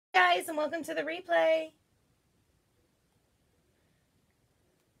guys, and welcome to the replay.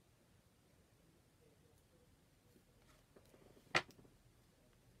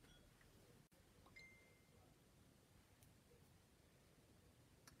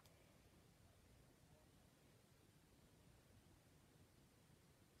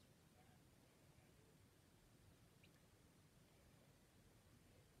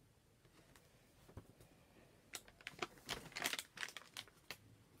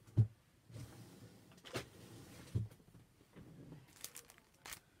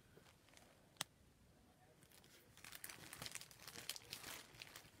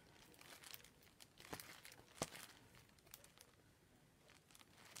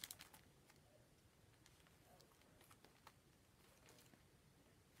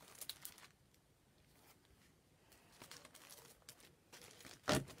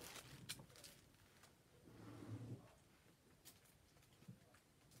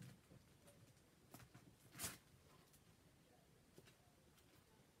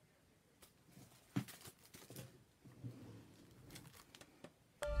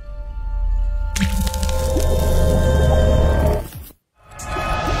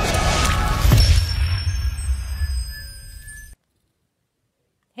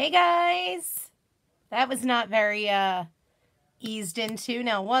 Hey guys, that was not very eased into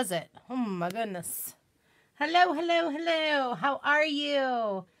now, was it? Oh my goodness. Hello, hello, hello. How are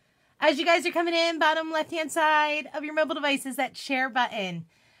you? As you guys are coming in, bottom left-hand side of your mobile device is that share button.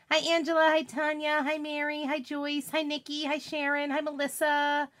 Hi Angela, hi Tanya, hi Mary, hi Joyce, hi Nikki, hi Sharon, hi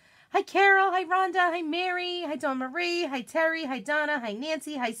Melissa, hi Carol, hi Rhonda, hi Mary, hi Dawn Marie, hi Terry, hi Donna, hi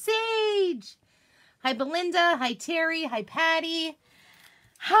Nancy, hi Sage, hi Belinda, hi Terry, hi Patty.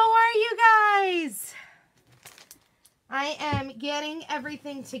 How are you guys? I am getting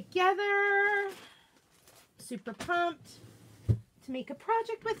everything together. Super pumped to make a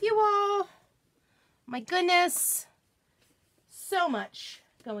project with you all. My goodness. So much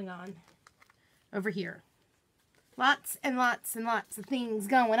going on over here. Lots and lots and lots of things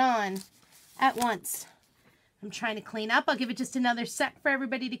going on at once. I'm trying to clean up. I'll give it just another sec for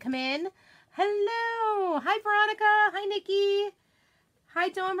everybody to come in. Hello. Hi, Veronica. Hi, Nikki. Hi,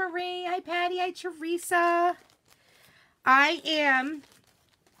 Dawn Marie. Hi, Patty. Hi, Teresa. I am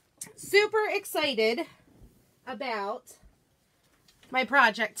super excited about my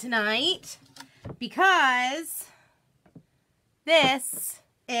project tonight because this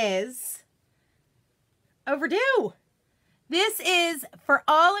is overdue. This is for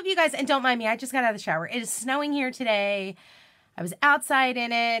all of you guys, and don't mind me, I just got out of the shower. It is snowing here today. I was outside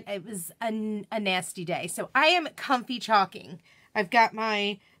in it. It was a nasty day. So I am comfy chalking. I've got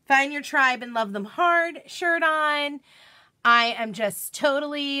my Find Your Tribe and Love Them Hard shirt on. I am just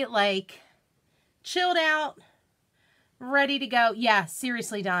totally like chilled out, ready to go. Yeah,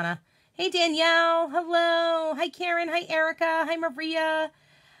 seriously, Donna. Hey, Danielle. Hello. Hi, Karen. Hi, Erica. Hi, Maria.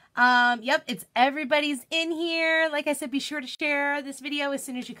 Yep, it's everybody's in here. Like I said, be sure to share this video as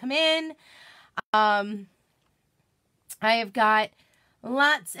soon as you come in. I have got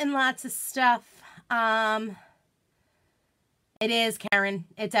lots and lots of stuff. It is, Karen.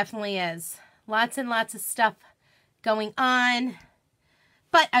 It definitely is. Lots and lots of stuff going on.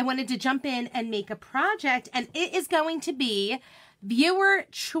 But I wanted to jump in and make a project, and it is going to be viewer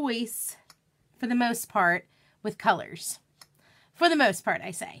choice for the most part with colors. For the most part,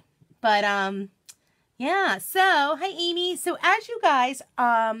 I say. But, yeah. So, hi, Amy. So, as you guys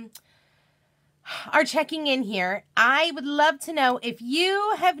are checking in here, I would love to know if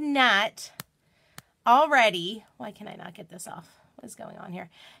you have not already, why can I not get this off? What is going on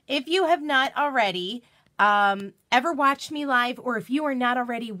here? If you have not already ever watched me live, or if you are not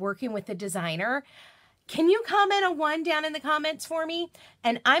already working with a designer, can you comment a 1 down in the comments for me?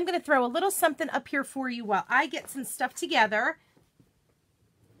 And I'm going to throw a little something up here for you while I get some stuff together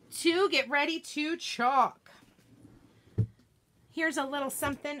to get ready to chalk. Here's a little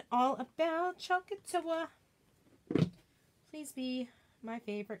something all about Chalk Couture. Please be my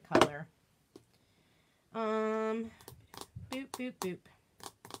favorite color. Boop, boop, boop.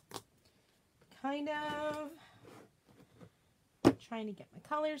 Kind of trying to get my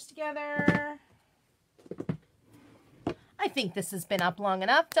colors together. I think this has been up long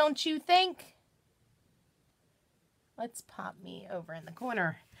enough, don't you think? Let's pop me over in the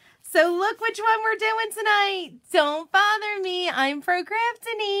corner. So look which one we're doing tonight. Don't bother me. I'm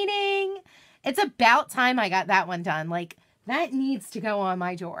procrastinating. It's about time I got that one done. Like, that needs to go on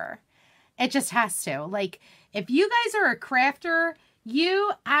my door. It just has to. Like, if you guys are a crafter,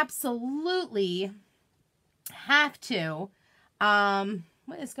 you absolutely have to.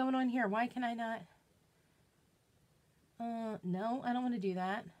 What is going on here? Why can I not? No, I don't want to do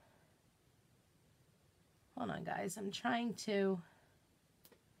that. Hold on, guys. I'm trying to...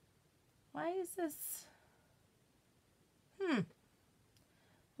 Why is this... Well,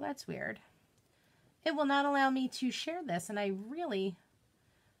 that's weird. It will not allow me to share this, and I really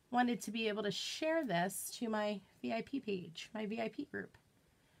wanted to be able to share this to my VIP page, my VIP group.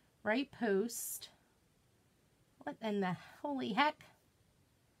 Right post. What in the holy heck?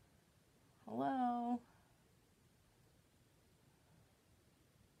 Hello?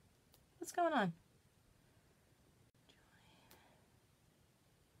 What's going on?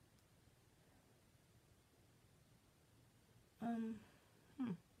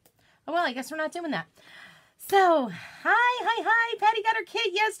 Oh, well, I guess we're not doing that. So, hi. Patty got her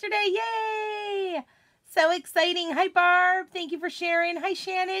kit yesterday. Yay! So exciting. Hi, Barb. Thank you for sharing. Hi,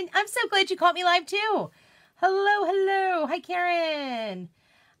 Shannon. I'm so glad you caught me live, too. Hello. Hi, Karen.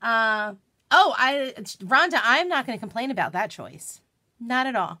 Rhonda, I'm not going to complain about that choice. Not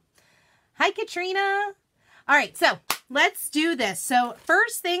at all. Hi, Katrina. All right, so let's do this. So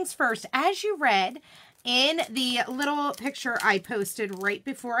first things first, as you read in the little picture I posted right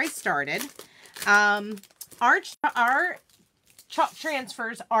before I started, our chalk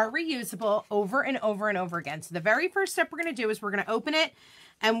transfers are reusable over and over and over again. So the very first step we're going to do is we're going to open it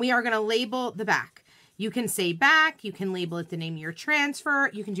and we are going to label the back. You can say back, you can label it the name of your transfer,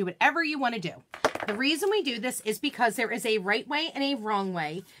 you can do whatever you want to do. The reason we do this is because there is a right way and a wrong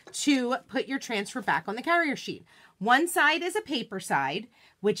way to put your transfer back on the carrier sheet. One side is a paper side,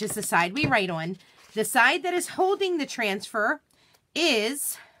 which is the side we write on. The side that is holding the transfer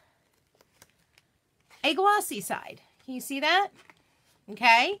is a glossy side. Can you see that?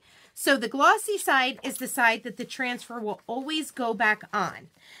 Okay. So the glossy side is the side that the transfer will always go back on.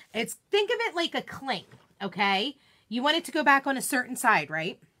 Think of it like a cling, okay? You want it to go back on a certain side,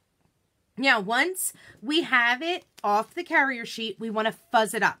 right? Now, once we have it off the carrier sheet, we want to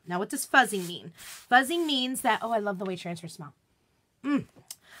fuzz it up. Now, what does fuzzing mean? Fuzzing means that, oh, I love the way transfers smell.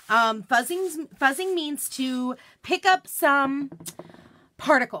 Fuzzing means to pick up some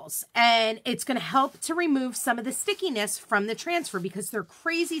particles, and it's going to help to remove some of the stickiness from the transfer because they're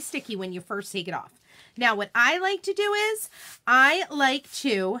crazy sticky when you first take it off. Now, what I like to do is I like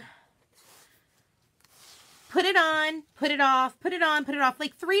to put it on, put it off, put it on, put it off,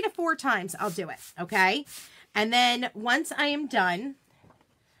 like 3 to 4 times I'll do it, okay? And then once I am done,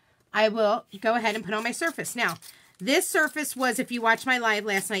 I will go ahead and put on my surface. Now, this surface was, if you watched my live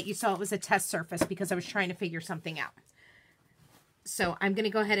last night, you saw it was a test surface because I was trying to figure something out. So I'm going to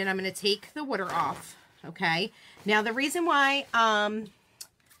go ahead and I'm going to take the water off, okay? Now, the reason why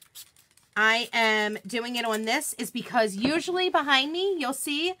I am doing it on this is because usually behind me, you'll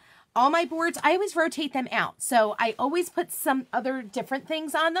see all my boards, I always rotate them out. So I always put some other different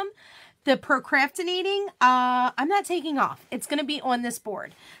things on them. The Procraftinating, I'm not taking off. It's going to be on this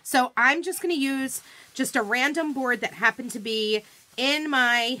board. So I'm just going to use just a random board that happened to be in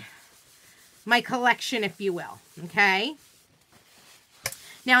my collection, if you will, okay?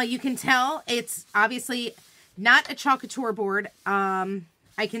 Now, you can tell it's obviously not a Chalk Couture board.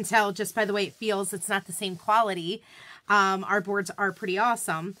 I can tell just by the way it feels, it's not the same quality. Our boards are pretty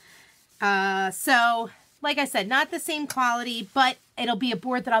awesome. So, like I said, not the same quality, but it'll be a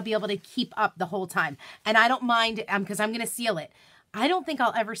board that I'll be able to keep up the whole time. And I don't mind because I'm going to seal it. I don't think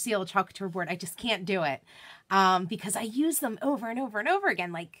I'll ever seal a Chalk Couture board. I just can't do it because I use them over and over and over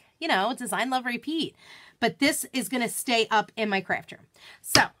again. Like, you know, design, love, repeat. But this is going to stay up in my craft room.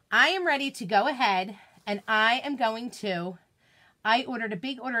 So I am ready to go ahead and I am going to, I ordered a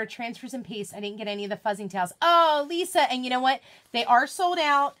big order of transfers and pastes. I didn't get any of the fuzzing tails. Oh, Lisa. And you know what? They are sold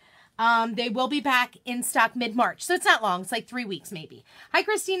out. They will be back in stock mid-March. So it's not long. It's like 3 weeks maybe. Hi,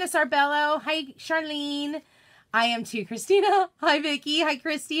 Christina Sarbello. Hi, Charlene. I am too, Christina. Hi, Vicky. Hi,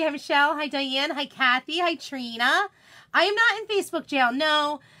 Christy. Hi, Michelle. Hi, Diane. Hi, Kathy. Hi, Trina. I am not in Facebook jail.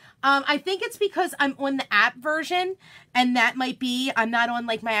 No. I think it's because I'm on the app version, and that might be, I'm not on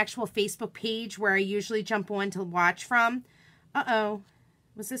like my actual Facebook page where I usually jump on to watch from. Uh-oh.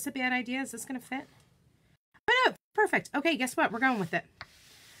 Was this a bad idea? Is this going to fit? Oh, no. Perfect. Okay, guess what? We're going with it.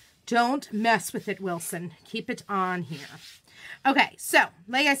 Don't mess with it, Wilson. Keep it on here. Okay, so,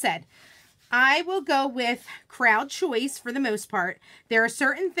 like I said, I will go with crowd choice for the most part. There are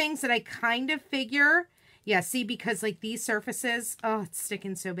certain things that I kind of figure... Yeah, see, because like these surfaces, oh, it's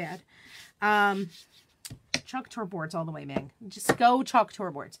sticking so bad. Chalk Couture boards all the way, man. Just go Chalk Couture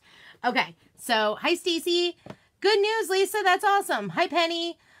boards. Okay, so hi, Stacy. Good news, Lisa. That's awesome. Hi,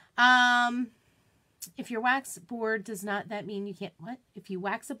 Penny. If your wax board does not, that mean you can't, what? If you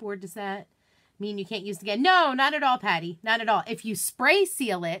wax a board, does that mean you can't use it again? No, not at all, Patty. Not at all. If you spray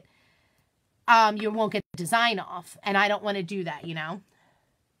seal it, you won't get the design off. And I don't want to do that, you know?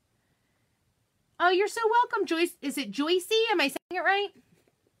 Oh, you're so welcome, Joyce. Is it Joycey? Am I saying it right?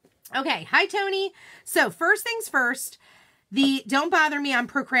 Okay. Hi, Tony. So first things first, the Don't Bother Me, I'm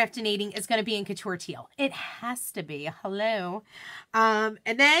Procrastinating is going to be in Couture Teal. It has to be. Hello. And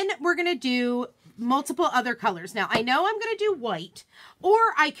then we're going to do multiple other colors. Now, I know I'm going to do white, or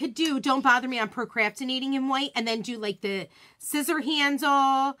I could do Don't Bother Me, I'm Procrastinating in white, and then do like the scissor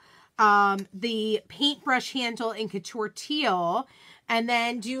handle, the paintbrush handle in Couture Teal, and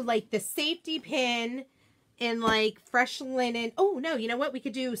then do like the safety pin in like fresh linen. Oh, no, you know what? We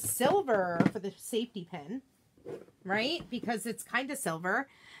could do silver for the safety pin, right? Because it's kind of silver.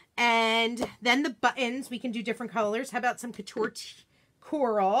 And then the buttons, we can do different colors. How about some Couture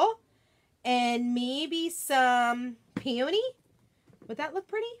Coral and maybe some Peony? Would that look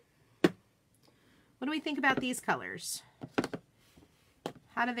pretty? What do we think about these colors?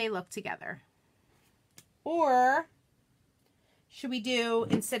 How do they look together? Or should we do,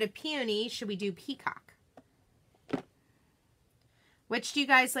 instead of Peony, should we do Peacock? Which do you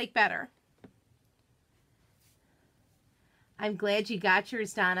guys like better? I'm glad you got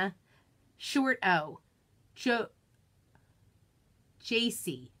yours, Donna. Short O. JC.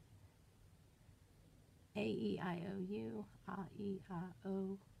 A-E-I-O-U.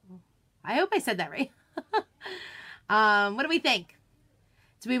 A-E-I-O. I hope I said that right. What do we think?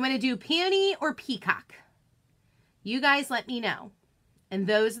 Do we want to do Peony or Peacock? You guys let me know. And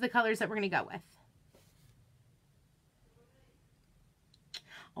those are the colors that we're going to go with.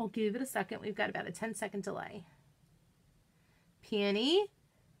 I'll give it a second. We've got about a 10-second delay. Peony.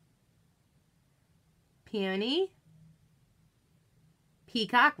 Peony.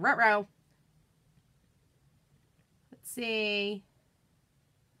 Peacock. Ruh-roh. Let's see.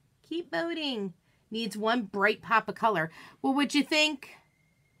 Keep voting. Needs one bright pop of color. Well, would you think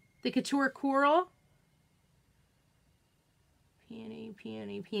the Couture Coral? Peony,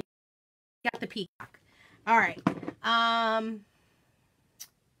 Peony, Peony. Got the Peacock. All right.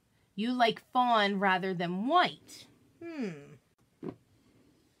 You like fawn rather than white.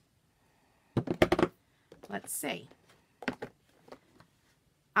 Let's see.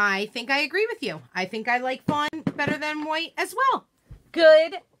 I think I agree with you. I think I like fawn better than white as well.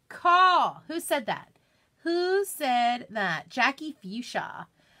 Good call. Who said that? Who said that? Jackie Fuchsia.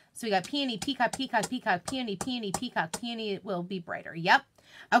 So we got Peony, Peacock, Peacock, Peacock, Peony, Peony, Peacock, Peony. It will be brighter. Yep.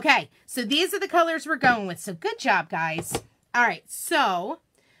 Okay. So these are the colors we're going with. So good job, guys. All right. So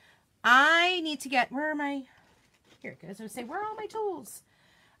I need to get, where are my, here it goes. I was going to say, where are all my tools?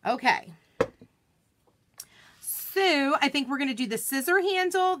 Okay. So I think we're going to do the scissor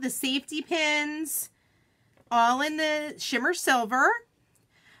handle, the safety pins, all in the shimmer silver.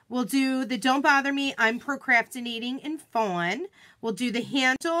 We'll do the Don't Bother Me, I'm Procrastinating in fawn. We'll do the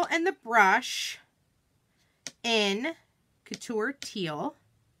handle and the brush in Couture Teal.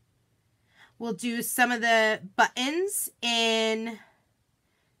 We'll do some of the buttons in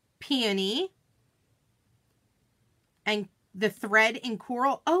Peony. And the thread in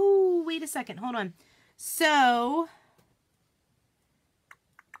Coral. Oh, wait a second. Hold on. So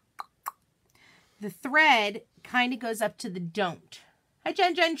the thread kind of goes up to the don't. Hi,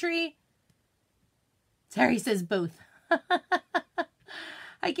 Jen Gentry. Terry says both.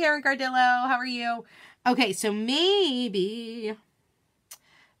 Hi, Karen Cardillo. How are you? Okay, so maybe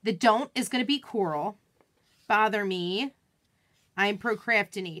the don't is going to be Coral. Bother Me, I'm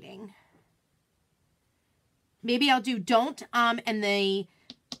Procrastinating. Maybe I'll do don't and the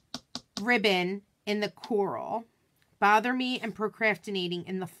ribbon in the Coral. Bother Me and Procrastinating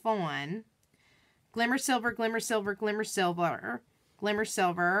in the fawn. Glimmer Silver, Glimmer Silver, Glimmer Silver, Glimmer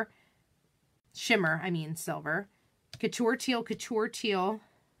Silver, Shimmer, I mean silver. Couture Teal, Couture Teal.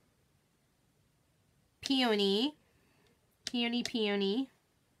 Peony, Peony, Peony.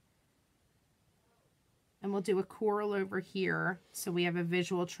 And we'll do a coral over here so we have a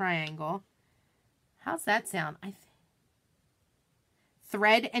visual triangle. How's that sound?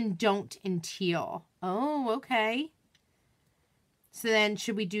 Thread and don't in teal. Oh, okay. So then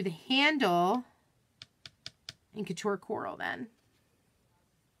should we do the handle in Couture Coral then?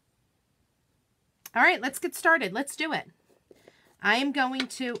 All right, let's get started. Let's do it. I am going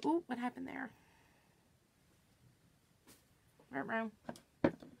to, ooh, what happened there?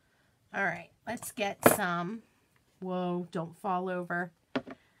 All right, let's get some, whoa, don't fall over.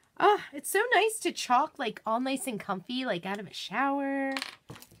 Oh, it's so nice to chalk like all nice and comfy, like out of a shower.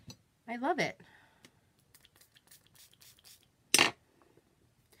 I love it.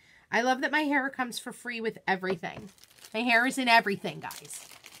 I love that my hair comes for free with everything. My hair is in everything, guys.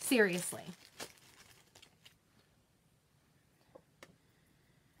 Seriously.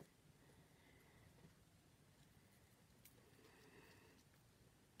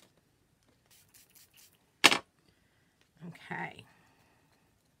 Okay.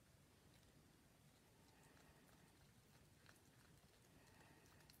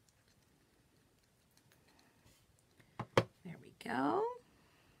 There we go.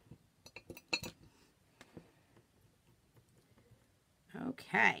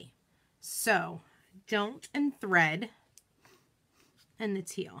 Okay. So, don't and thread and the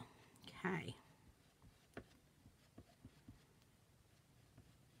teal. Okay.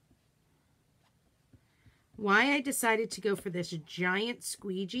 Why I decided to go for this giant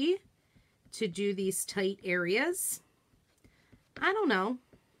squeegee to do these tight areas, I don't know.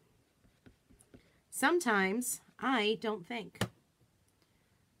 Sometimes I don't think.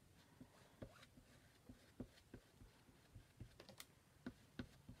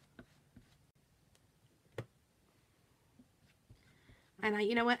 And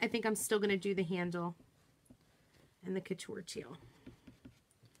you know what? I think I'm still going to do the handle and the Couture Teal.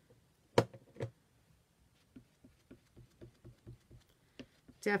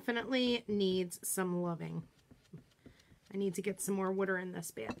 Definitely needs some loving. I need to get some more water in this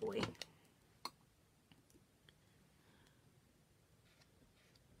bad boy.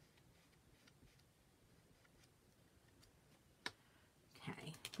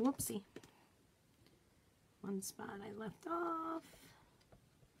 Okay, whoopsie. One spot I left off.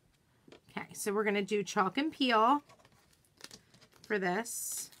 Okay, so we're going to do chalk and peel for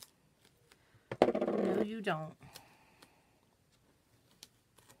this. No, you don't.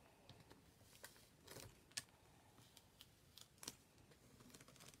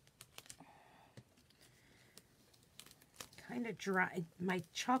 Kind of dry. My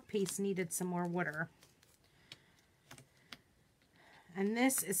chalk paste needed some more water. And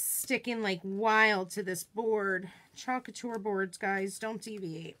this is sticking like wild to this board. Chalk Couture boards, guys, don't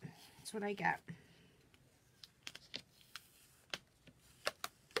deviate. That's what I get.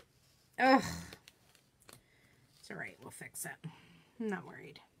 Ugh. It's all right. We'll fix it. I'm not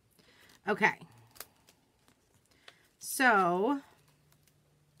worried. Okay. So,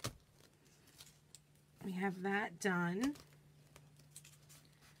 we have that done.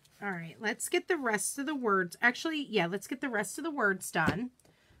 All right, let's get the rest of the words. Actually, yeah, let's get the rest of the words done.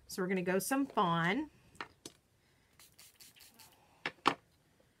 So we're going to go some Fawn.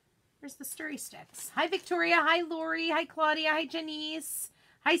 Where's the stirry sticks? Hi, Victoria. Hi, Lori. Hi, Claudia. Hi, Janice.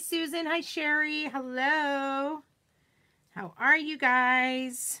 Hi, Susan. Hi, Sherry. Hello. How are you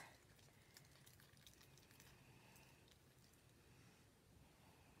guys?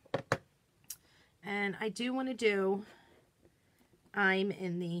 And I do want to do... I'm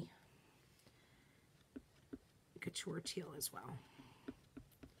in the Couture Teal as well.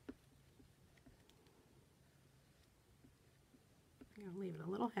 I'm going to leave it a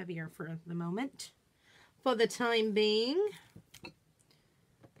little heavier for the moment. For the time being.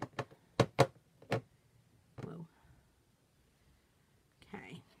 Whoa.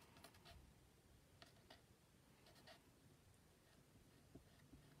 Okay.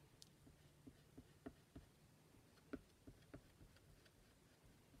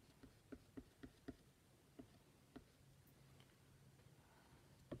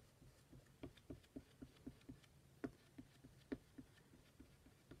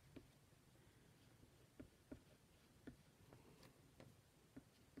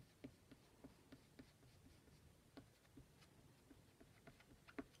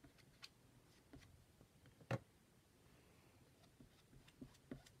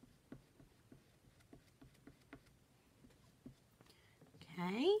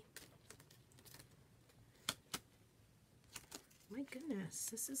 Okay. My goodness,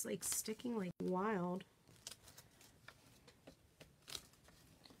 this is like sticking like wild.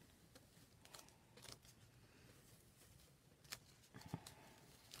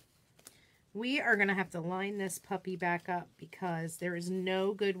 We are going to have to line this puppy back up because there is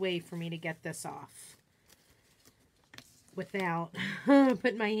no good way for me to get this off without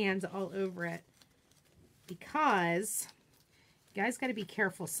putting my hands all over it, because you guys got to be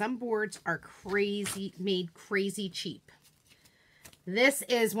careful. Some boards are crazy, made crazy cheap. This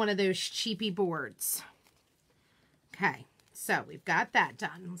is one of those cheapy boards. Okay, so we've got that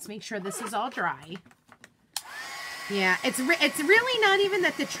done. Let's make sure this is all dry. Yeah, it's really not even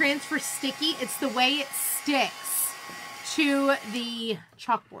that the transfer's sticky. It's the way it sticks to the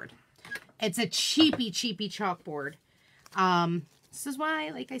chalkboard. It's a cheapy chalkboard. This is why,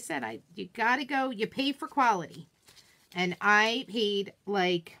 like I said, you gotta go. You pay for quality. And I paid,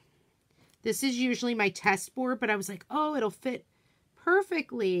 like, this is usually my test board, but I was like, oh, it'll fit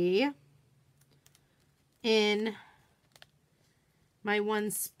perfectly in my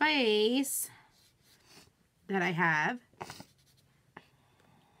one space that I have.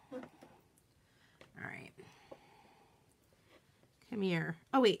 All right. Come here.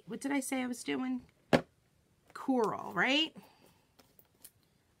 Oh, wait. What did I say I was doing? Coral, right?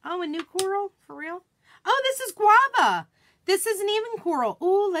 Oh, a new coral? For real? Oh, this is guava. This isn't even coral.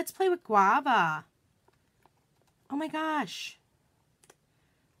 Oh, let's play with guava. Oh, my gosh.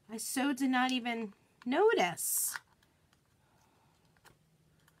 I so did not even notice.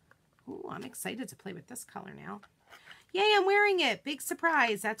 Oh, I'm excited to play with this color now. Yay, I'm wearing it. Big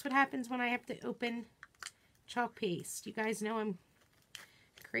surprise. That's what happens when I have to open chalk paste. You guys know I'm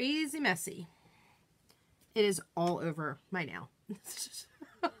crazy messy. It is all over my nail.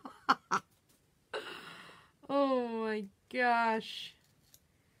 Oh my gosh.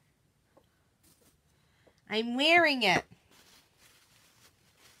 I'm wearing it.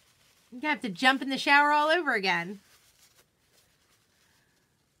 You have to jump in the shower all over again.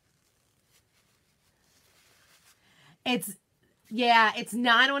 It's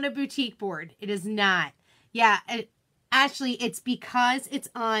not on a boutique board. It is not. Yeah, actually, it's because it's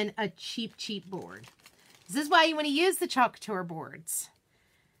on a cheap board. This is why you want to use the Chalk Couture boards.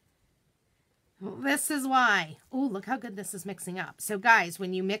 This is why. Oh, look how good this is mixing up. So, guys,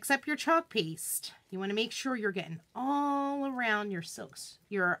 when you mix up your chalk paste, you want to make sure you're getting all around your silks.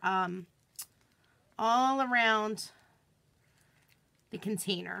 All around the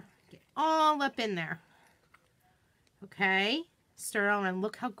container. Get all up in there. Okay. Stir it on and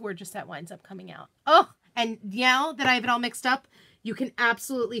look how gorgeous that winds up coming out. Oh, and now that I have it all mixed up, you can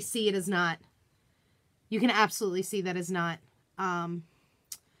absolutely see it is not. You can absolutely see that is not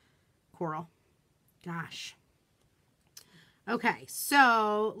coral. Gosh. Okay,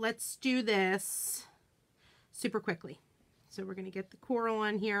 so let's do this super quickly. So we're going to get the coral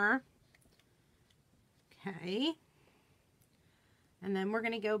on here. Okay. And then we're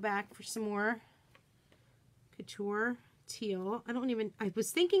going to go back for some more Couture Teal. I was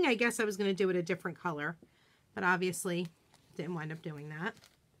thinking, I guess I was going to do it a different color, but obviously didn't wind up doing that.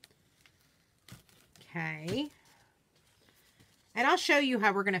 Okay. And I'll show you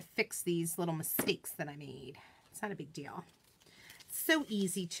how we're going to fix these little mistakes that I made. It's not a big deal. It's so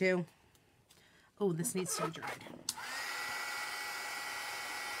easy too. Oh, this needs to be dried.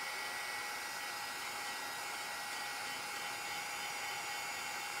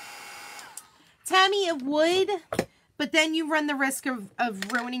 Tammy, it would, but then you run the risk of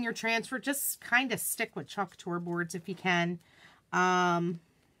ruining your transfer. Just kind of stick with Chalk Couture boards if you can.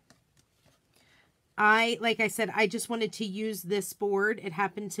 Like I said, I just wanted to use this board. It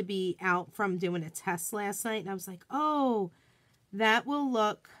happened to be out from doing a test last night, and I was like, oh, that will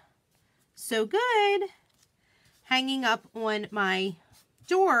look so good hanging up on my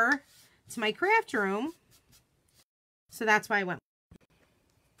door to my craft room. So that's why I went.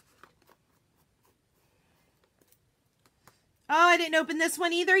 Oh, I didn't open this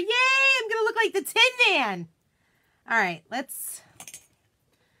one either. Yay! I'm going to look like the Tin Man. All right, let's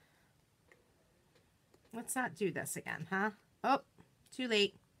not do this again, huh? Oh, too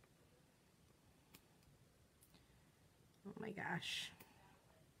late. Oh my gosh.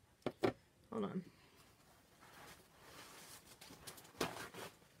 Hold on.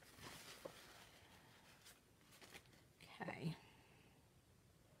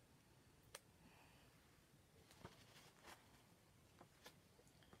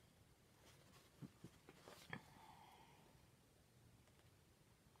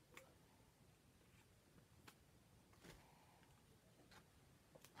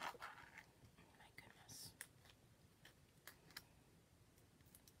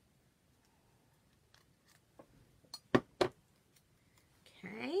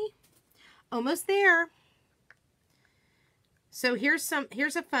 Okay. Almost there. So here's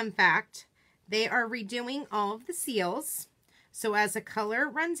a fun fact. They are redoing all of the seals. So as a color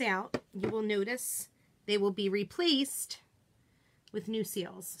runs out, you will notice they will be replaced with new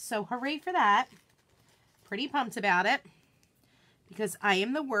seals. So hooray for that. Pretty pumped about it because I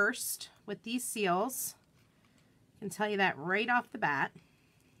am the worst with these seals. I can tell you that right off the bat.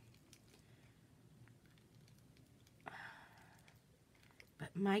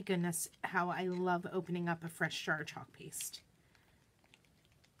 But my goodness, how I love opening up a fresh jar of chalk paste.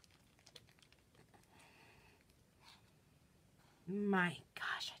 My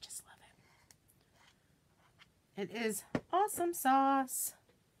gosh, I just love it. It is awesome sauce.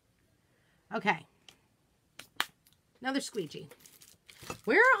 Okay. Another squeegee.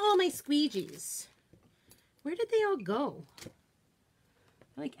 Where are all my squeegees? Where did they all go?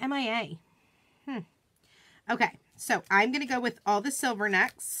 They're like MIA. Okay. So I'm going to go with all the silver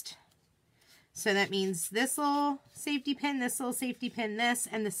next. So that means this little safety pin, this little safety pin, this,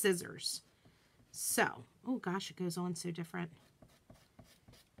 and the scissors. So, oh gosh, it goes on so different.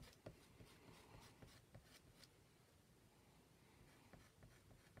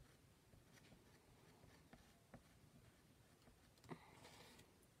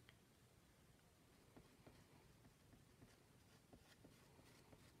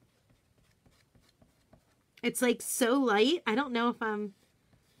 It's like so light. I don't know if I'm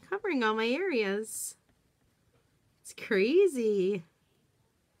covering all my areas. It's crazy.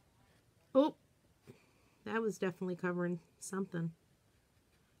 Oh, that was definitely covering something.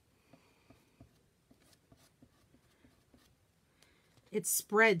 It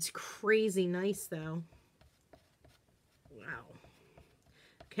spreads crazy nice though. Wow.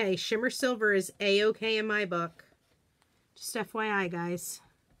 Okay, shimmer silver is A-okay in my book. Just FYI, guys.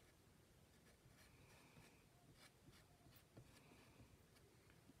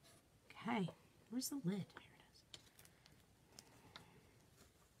 Okay, where's the lid? There it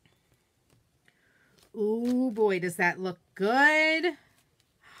is. Ooh, boy, does that look good.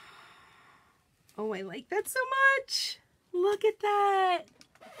 Oh, I like that so much. Look at that.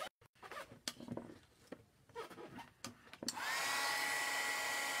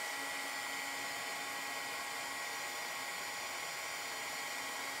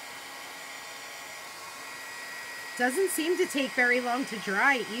 Doesn't seem to take very long to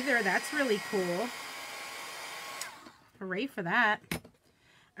dry either. That's really cool. Hooray for that.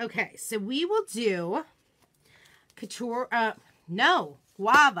 Okay, so we will do Couture, no,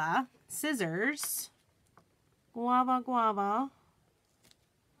 Guava scissors. Guava, Guava.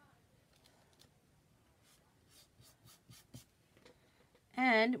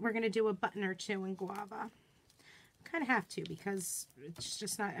 And we're going to do a button or two in Guava. Kind of have to because it's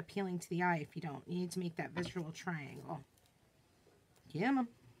just not appealing to the eye if you don't. You need to make that visual triangle. Come on.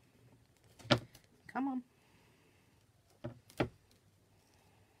 Come on.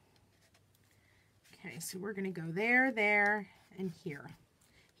 Okay, so we're going to go there, there, and here.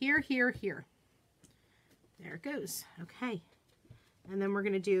 Here, here, here. There it goes. Okay. And then we're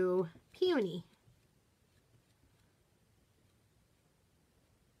going to do Peony.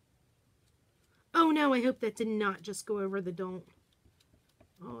 Oh no, I hope that did not just go over the don't.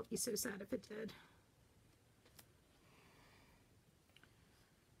 Oh, I'd be so sad if it did.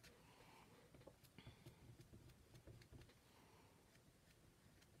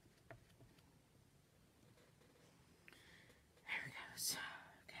 There it goes.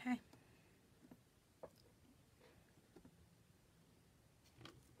 Okay.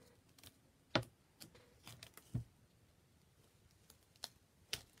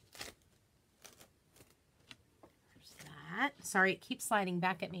 Sorry, it keeps sliding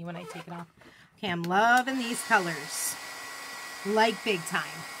back at me when I take it off. Okay, I'm loving these colors. Like big time.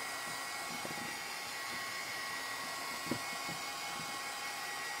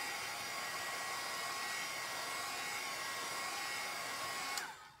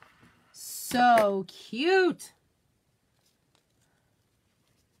 So cute.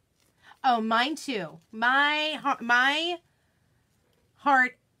 Oh, mine too. My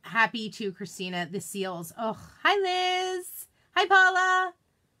heart happy too, Christina. The seals. Oh, hi, Liz. Hi, Paula.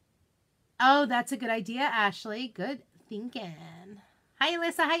 Oh, that's a good idea, Ashley. Good thinking. Hi,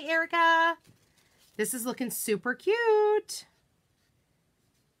 Alyssa. Hi, Erica. This is looking super cute.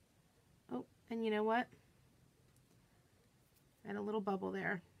 Oh, and you know what? I had a little bubble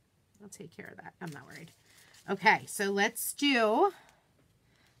there. I'll take care of that. I'm not worried. Okay, so let's do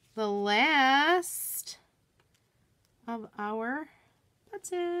the last of our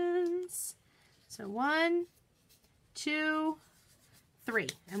buttons. So 1, 2, 3,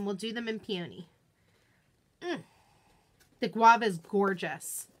 and we'll do them in Peony. The Guava is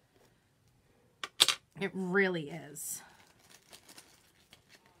gorgeous. It really is.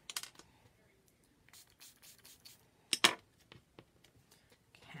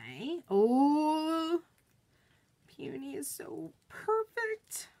 Okay. Oh, Peony is so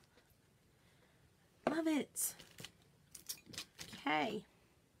perfect. Love it. Okay.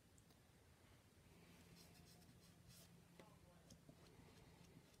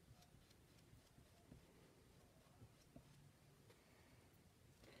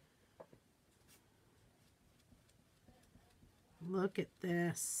 Look at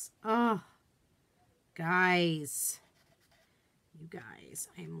this. Oh, guys. You guys,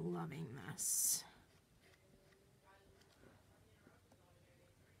 I'm loving this.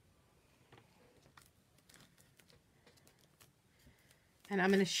 And I'm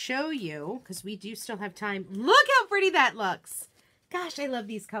going to show you, because we do still have time. Look how pretty that looks. Gosh, I love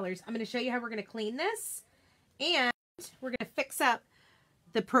these colors. I'm going to show you how we're going to clean this. And we're going to fix up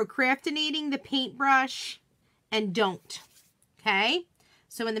the Procraftinating, the paintbrush, and don't. Okay?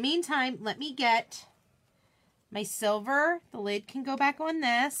 So in the meantime, let me get my silver. The lid can go back on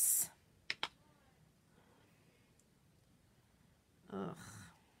this. Ugh.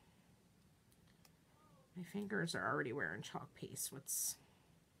 My fingers are already wearing chalk paste. What's...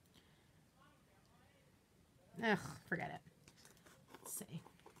 Ugh, forget it. Let's see.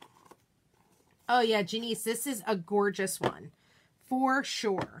 Oh yeah, Janice, this is a gorgeous one. For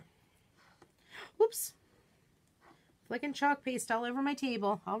sure. Whoops. Flicking chalk paste all over my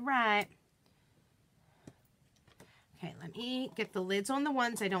table. All right. Okay, let me get the lids on the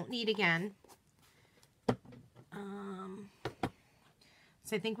ones I don't need again.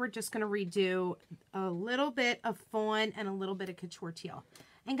 So I think we're just going to redo a little bit of Fawn and a little bit of Couture Teal.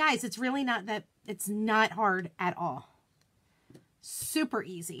 And guys, it's really not that, it's not hard at all. Super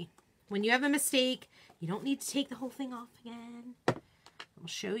easy. When you have a mistake, you don't need to take the whole thing off again. I'll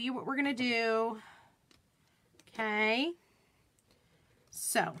show you what we're going to do. Okay.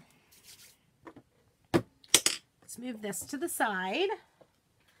 So, let's move this to the side.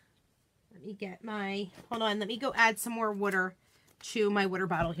 Let me get my, hold on, let me go add some more water to my water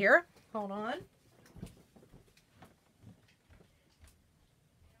bottle here. Hold on.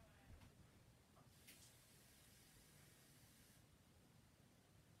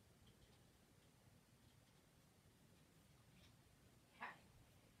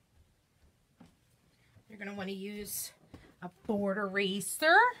 You're going to want to use a board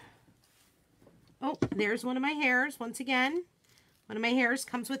eraser. Oh, there's one of my hairs. Once again, one of my hairs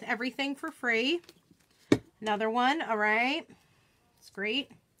comes with everything for free. Another one. All right. It's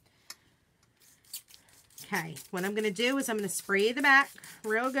great. Okay. What I'm going to do is I'm going to spray the back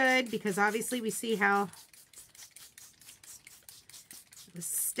real good because obviously we see how it's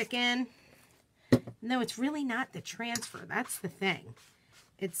sticking. No, it's really not the transfer. That's the thing.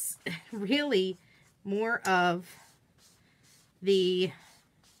 It's really more of the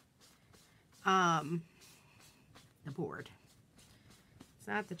board. It's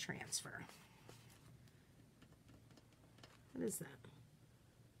not the transfer. What is that?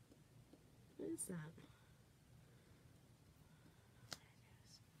 What is that?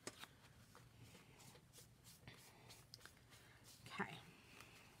 Okay.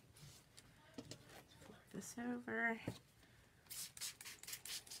 Flip this over.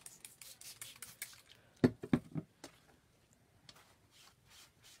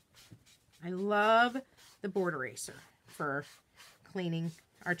 I love the board eraser for cleaning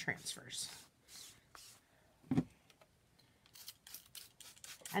our transfers.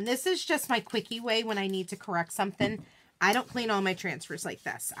 And this is just my quickie way when I need to correct something. I don't clean all my transfers like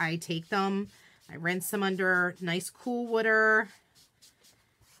this. I take them, I rinse them under nice cool water.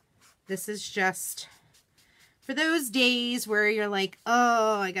 This is just for those days where you're like,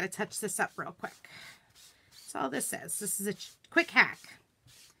 oh, I got to touch this up real quick. That's all this is. This is a quick hack.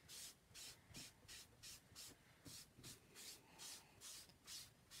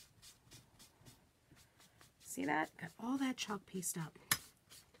 See that? Got all that chalk paste up.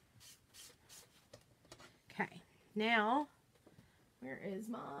 Okay, now, where is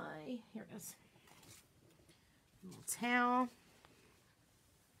my, here it is. Little towel.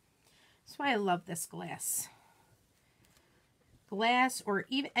 That's why I love this glass. Glass or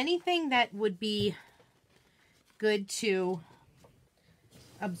even anything that would be good to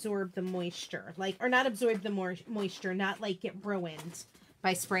absorb the moisture. Like, or not absorb the moisture, not like get ruined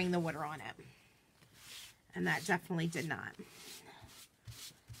by spraying the water on it. And that definitely did not.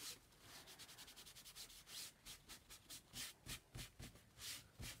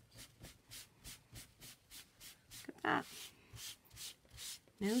 Look at that.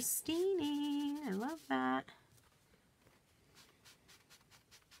 No staining. I love that.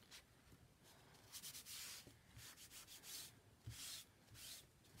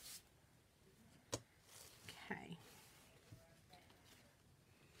 Okay.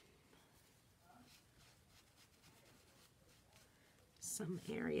 Some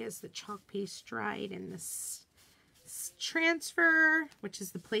areas the chalk paste dried in this transfer, which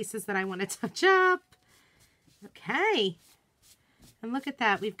is the places that I want to touch up. Okay. And look at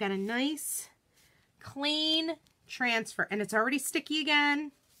that. We've got a nice, clean transfer. And it's already sticky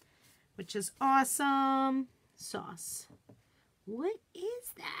again, which is awesome. Sauce. What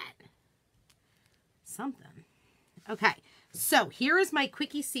is that? Something. Okay. So here is my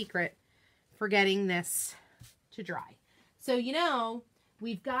quickie secret for getting this to dry. So, you know,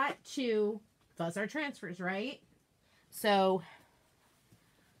 we've got to fuzz our transfers, right? So,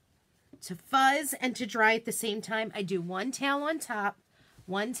 to fuzz and to dry at the same time, I do one towel on top,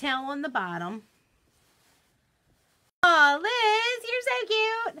 one towel on the bottom. Oh, Liz, you're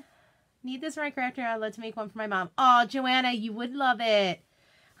so cute. Need this right crafter. I'd love to make one for my mom. Oh, Joanna, you would love it.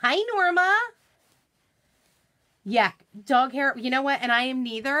 Hi, Norma. Yeah, dog hair. You know what? And I am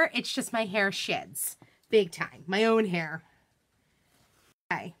neither. It's just my hair sheds. Big time. My own hair.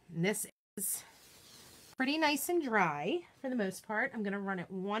 Okay, and this is pretty nice and dry for the most part. I'm going to run it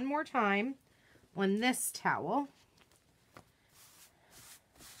one more time on this towel.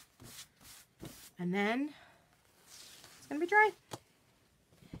 And then it's going to be dry.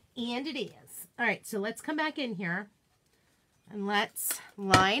 And it is. All right, so let's come back in here and let's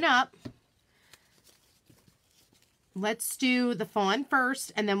line up. Let's do the fawn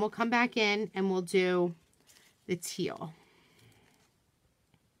first, and then we'll come back in and we'll do the teal.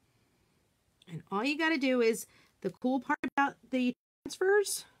 And all you got to do is, the cool part about the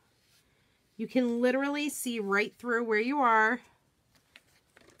transfers, you can literally see right through where you are.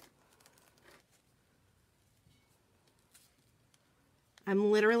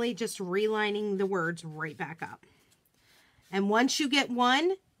 I'm literally just relining the words right back up. And once you get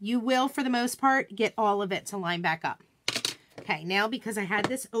one, you will, for the most part, get all of it to line back up. Okay, now because I had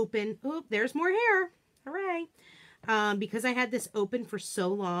this open, oh, there's more hair. Hooray. Because I had this open for so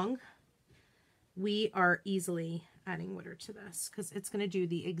long, we are easily adding water to this because it's going to do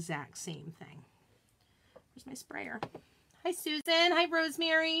the exact same thing. Where's my sprayer? Hi, Susan. Hi,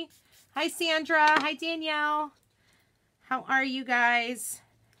 Rosemary. Hi, Sandra. Hi, Danielle. How are you guys?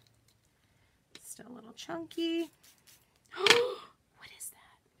 Still a little chunky. What is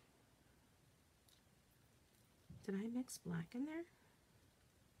that? Did I mix black in there?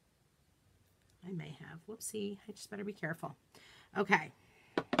 I may have. Whoopsie. I just better be careful. Okay.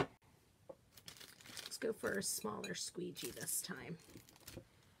 Let's go for a smaller squeegee this time.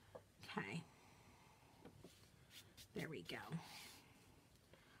 Okay. There we go.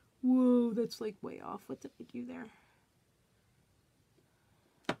 Whoa, that's like way off. What did I do there?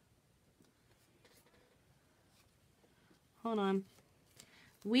 Hold on.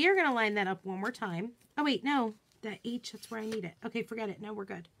 We are going to line that up one more time. Oh, wait, no. That H, that's where I need it. Okay, forget it. No, we're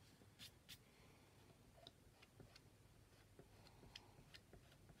good.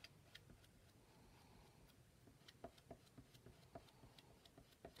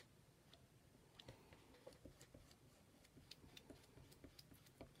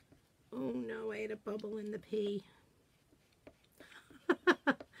 Oh, no, I had a bubble in the P.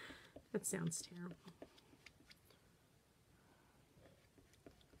 That sounds terrible.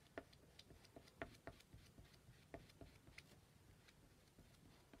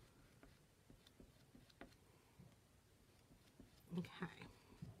 Okay.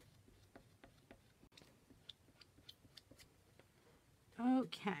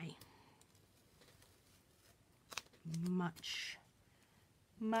 Okay. Much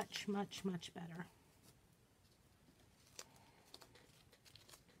better.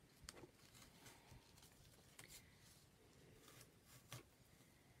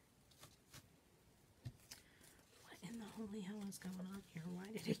 What in the holy hell is going on here? Why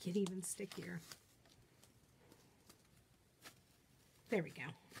did it get even stickier? There we go.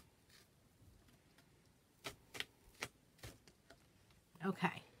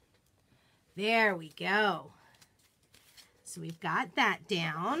 Okay. There we go. So we've got that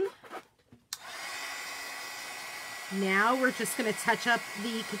down. Now we're just going to touch up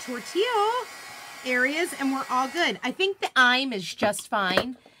the Couture Teal areas and we're all good. I think the I'm is just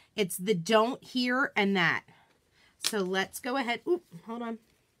fine. It's the don't here and that. So let's go ahead. Oop, hold on.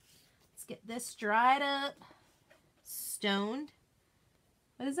 Let's get this dried up. Stoned.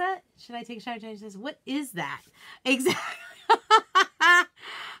 What is that? Should I take a shot and change this? What is that? Exactly.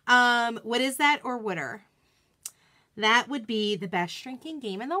 What is that or wooder? That would be the best drinking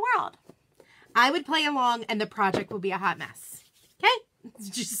game in the world. I would play along and the project would be a hot mess. Okay?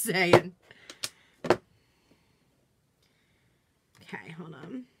 Just saying. Okay, hold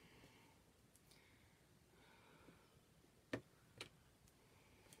on.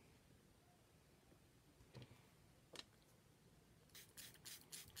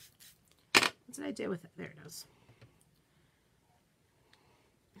 What did I do with it? There it is.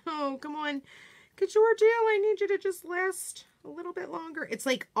 Oh, come on. Couture Teal, I need you to just last a little bit longer. It's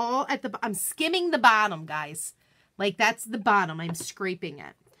like all at the, I'm skimming the bottom, guys. Like that's the bottom. I'm scraping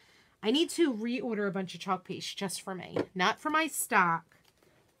it. I need to reorder a bunch of chalk paste just for me. Not for my stock.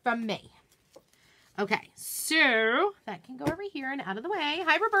 From me. Okay, so that can go over here and out of the way.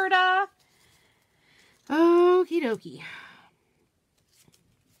 Hi, Roberta. Okie dokie.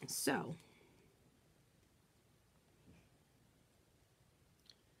 So.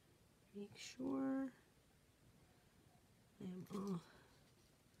 Make sure I'm all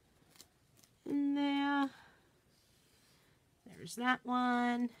in there. There's that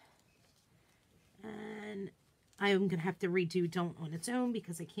one. And I'm going to have to redo don't on its own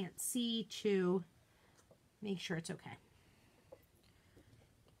because I can't see to make sure it's okay.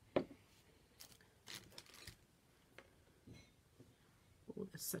 Oh,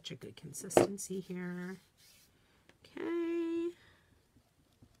 that's such a good consistency here. Okay.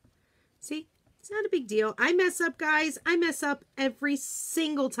 See, it's not a big deal. I mess up, guys. I mess up every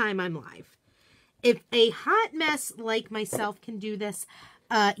single time I'm live. If a hot mess like myself can do this,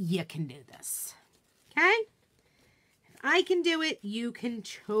 you can do this. Okay? If I can do it, you can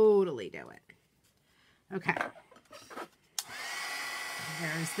totally do it. Okay.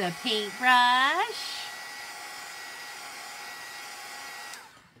 There's the paintbrush.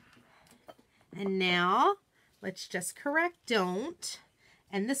 And now, let's just correct don't.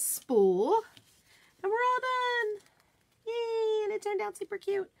 And the spool. And we're all done. Yay! And it turned out super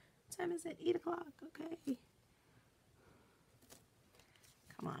cute. What time is it? 8 o'clock. Okay.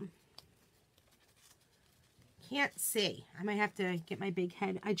 Come on. Can't see. I might have to get my big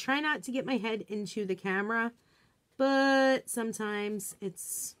head. I try not to get my head into the camera, but sometimes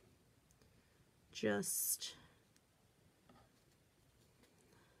it's just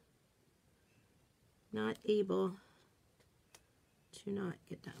not able to not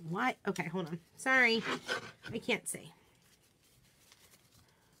get done. Why? Okay, hold on. Sorry. I can't see.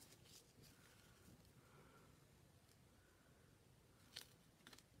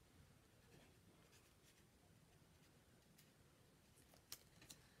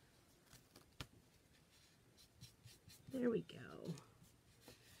 There we go.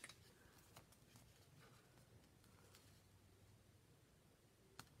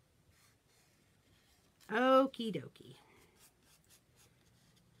 Okie dokie.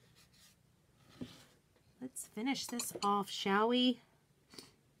 Let's finish this off, shall we?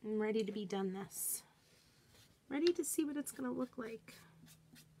 I'm ready to be done this. Ready to see what it's going to look like.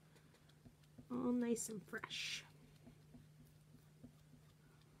 All nice and fresh.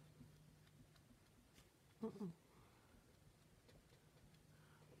 Uh-oh.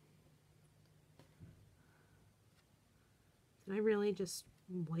 Did I really just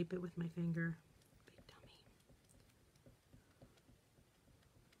wipe it with my finger? Big dummy.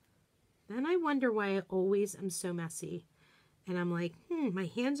 Then I wonder why I always am so messy. And I'm like, my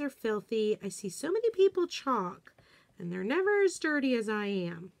hands are filthy. I see so many people chalk, and they're never as dirty as I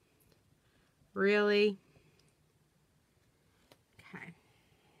am. Really? Okay.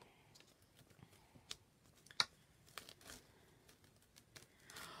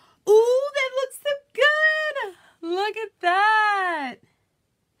 Ooh, that looks so good! Look at that!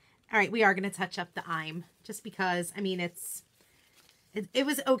 All right, we are going to touch up the I'm, just because, I mean, it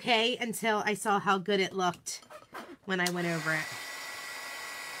was okay until I saw how good it looked when I went over it.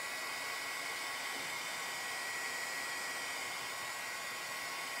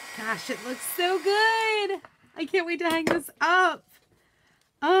 Gosh, it looks so good. I can't wait to hang this up.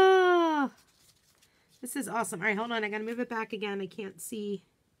 Oh, this is awesome. All right, hold on. I got to move it back again. I can't see.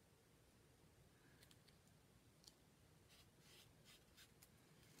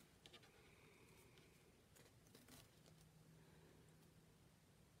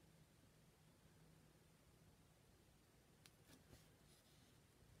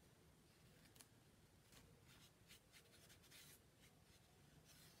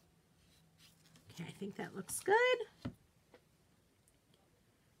 Okay, I think that looks good.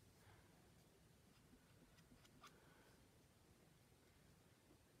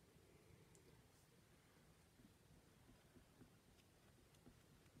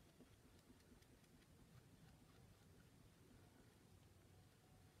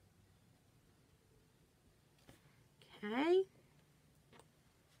 Okay.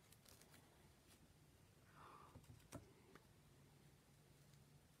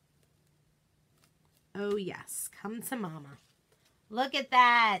 Oh yes, come to mama. Look at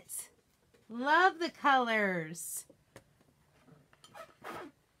that. Love the colors.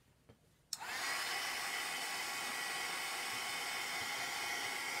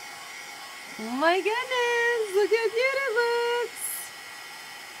 Oh my goodness, look how cute it looks.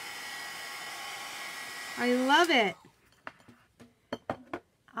 I love it.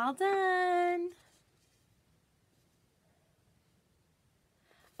 All done.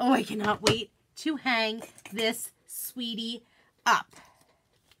 Oh, I cannot wait to hang this sweetie up.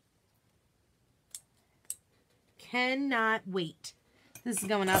 Cannot wait. This is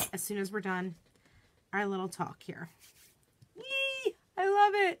going up as soon as we're done our little talk here. Yee! I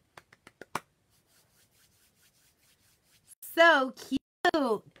love it. So cute.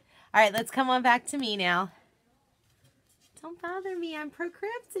 All right, let's come on back to me now. Don't bother me. I'm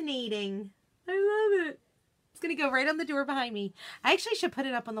procrastinating. I love it. It's going to go right on the door behind me. I actually should put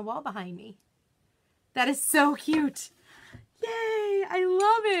it up on the wall behind me. That is so cute. Yay. I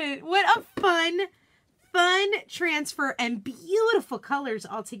love it. What a fun transfer and beautiful colors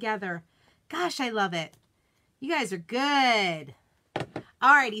all together. Gosh, I love it. You guys are good.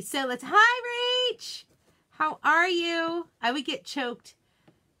 Alrighty, so let's, hi Rach. How are you? I would get choked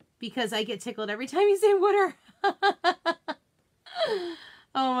because I get tickled every time you say water.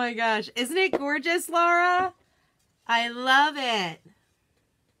 Oh my gosh. Isn't it gorgeous, Laura? I love it.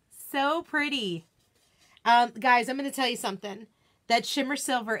 So pretty. Guys, I'm going to tell you something. That shimmer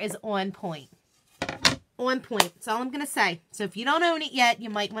silver is on point. On point. That's all I'm going to say. So if you don't own it yet, you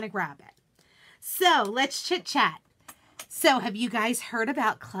might want to grab it. So let's chit chat. So have you guys heard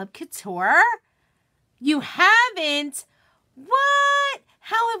about Club Couture? You haven't? What?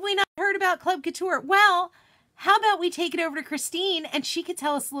 How have we not heard about Club Couture? Well, how about we take it over to Christine and she could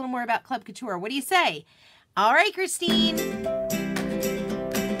tell us a little more about Club Couture. What do you say? All right, Christine.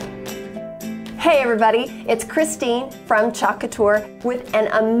 Hey everybody, it's Christine from Chalk Couture with an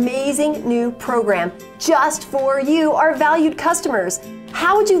amazing new program just for you, our valued customers.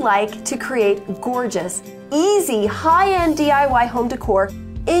 How would you like to create gorgeous, easy, high-end DIY home decor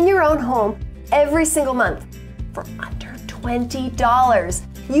in your own home every single month for under $20?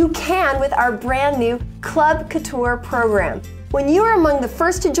 You can with our brand new Club Couture program. When you are among the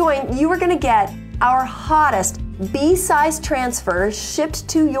first to join, you are going to get our hottest B-size transfers shipped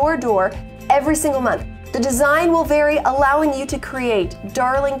to your door every single month. The design will vary, allowing you to create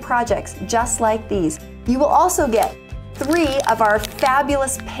darling projects just like these. You will also get 3 of our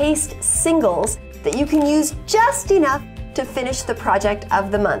fabulous paste singles that you can use just enough to finish the project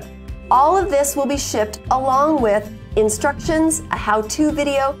of the month. All of this will be shipped along with instructions, a how-to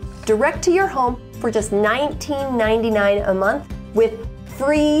video, direct to your home for just $19.99 a month with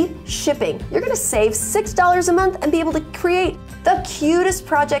free shipping. You're going to save $6 a month and be able to create the cutest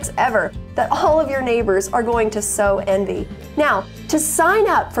projects ever that all of your neighbors are going to so envy. Now, to sign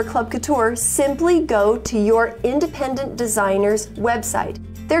up for Club Couture, simply go to your independent designer's website.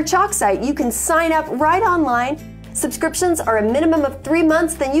 Their Chalk site, you can sign up right online. Subscriptions are a minimum of 3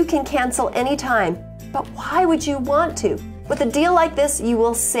 months, then you can cancel anytime. But why would you want to? With a deal like this, you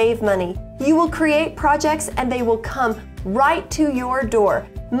will save money. You will create projects and they will come right to your door,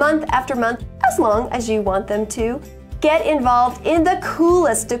 month after month, as long as you want them to. Get involved in the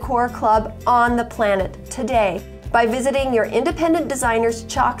coolest decor club on the planet today by visiting your independent designer's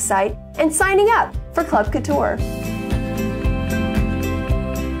Chalk site and signing up for Club Couture.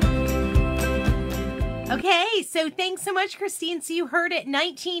 Okay, so thanks so much, Christine. So you heard it,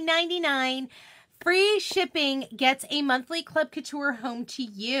 $19.99. Free shipping gets a monthly Club Couture home to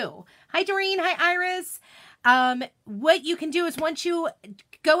you. Hi, Doreen. Hi, Iris. What you can do is once you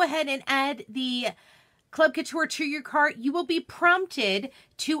go ahead and add the Club Couture to your cart, you will be prompted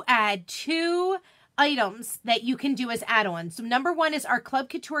to add 2 items that you can do as add-ons. So number 1 is our Club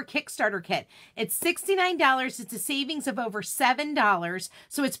Couture Kickstarter kit. It's $69. It's a savings of over $7.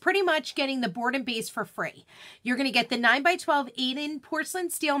 So it's pretty much getting the board and base for free. You're going to get the 9x12 8-in porcelain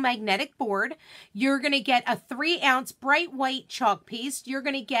steel magnetic board. You're going to get a 3-ounce bright white chalk paste. You're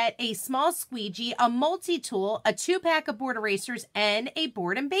going to get a small squeegee, a multi-tool, a 2-pack of board erasers, and a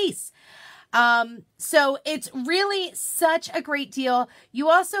board and base. So it's really such a great deal. You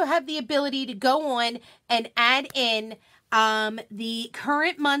also have the ability to go on and add in the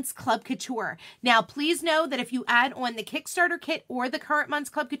current month's Club Couture. Now, please know that if you add on the Kickstarter kit or the current month's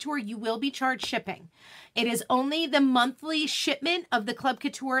Club Couture, you will be charged shipping. It is only the monthly shipment of the Club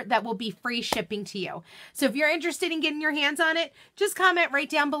Couture that will be free shipping to you. So if you're interested in getting your hands on it, just comment right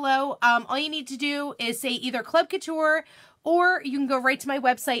down below. All you need to do is say either Club Couture, or you can go right to my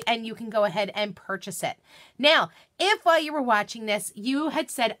website and you can go ahead and purchase it. Now, if while you were watching this, you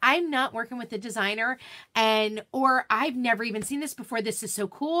had said, I'm not working with a designer or I've never even seen this before. This is so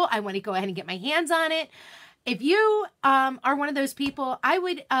cool. I want to go ahead and get my hands on it. If you are one of those people, I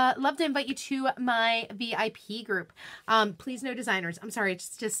would love to invite you to my VIP group. Please no designers. I'm sorry.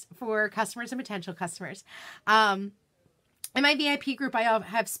 It's just for customers and potential customers. In my VIP group, I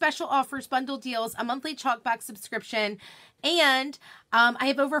have special offers, bundle deals, a monthly chalk box subscription, and I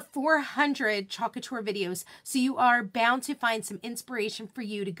have over 400 Chalk Couture videos, so you are bound to find some inspiration for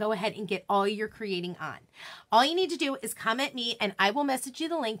you to go ahead and get all your creating on. All you need to do is comment me, and I will message you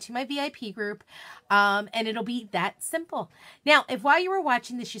the link to my VIP group, and it'll be that simple. Now, if while you were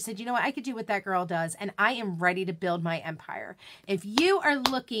watching this, you said, you know what, I could do what that girl does, and I am ready to build my empire. If you are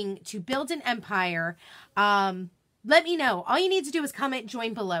looking to build an empire, let me know. All you need to do is comment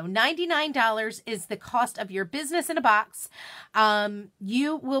join below. $99 is the cost of your business in a box.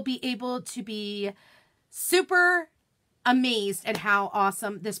 You will be able to be super amazed at how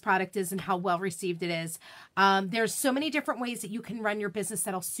awesome this product is and how well received it is. There's so many different ways that you can run your business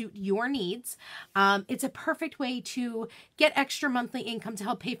that'll suit your needs. It's a perfect way to get extra monthly income to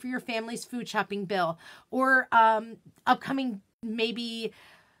help pay for your family's food shopping bill or upcoming maybe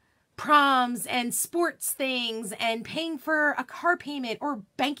proms and sports things and paying for a car payment or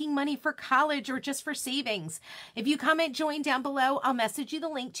banking money for college or just for savings. If you comment join down below, I'll message you the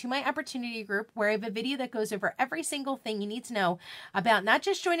link to my opportunity group where I have a video that goes over every single thing you need to know about not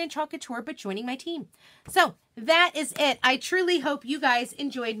just joining Chalk Couture, but joining my team. So that is it. I truly hope you guys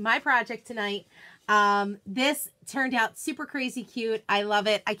enjoyed my project tonight. This turned out super crazy cute. I love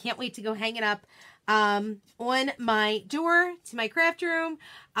it. I can't wait to go hang it up on my door to my craft room,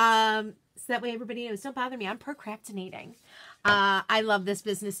 so that way everybody knows. Don't bother me, I'm procrastinating. I love this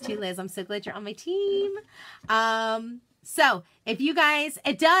business too, Liz. I'm so glad you're on my team. So if you guys,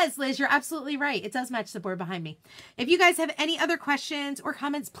 it does, Liz, you're absolutely right. It does match the board behind me. If you guys have any other questions or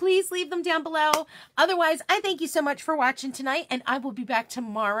comments, please leave them down below. Otherwise, I thank you so much for watching tonight, and I will be back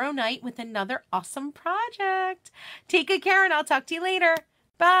tomorrow night with another awesome project. Take good care, and I'll talk to you later.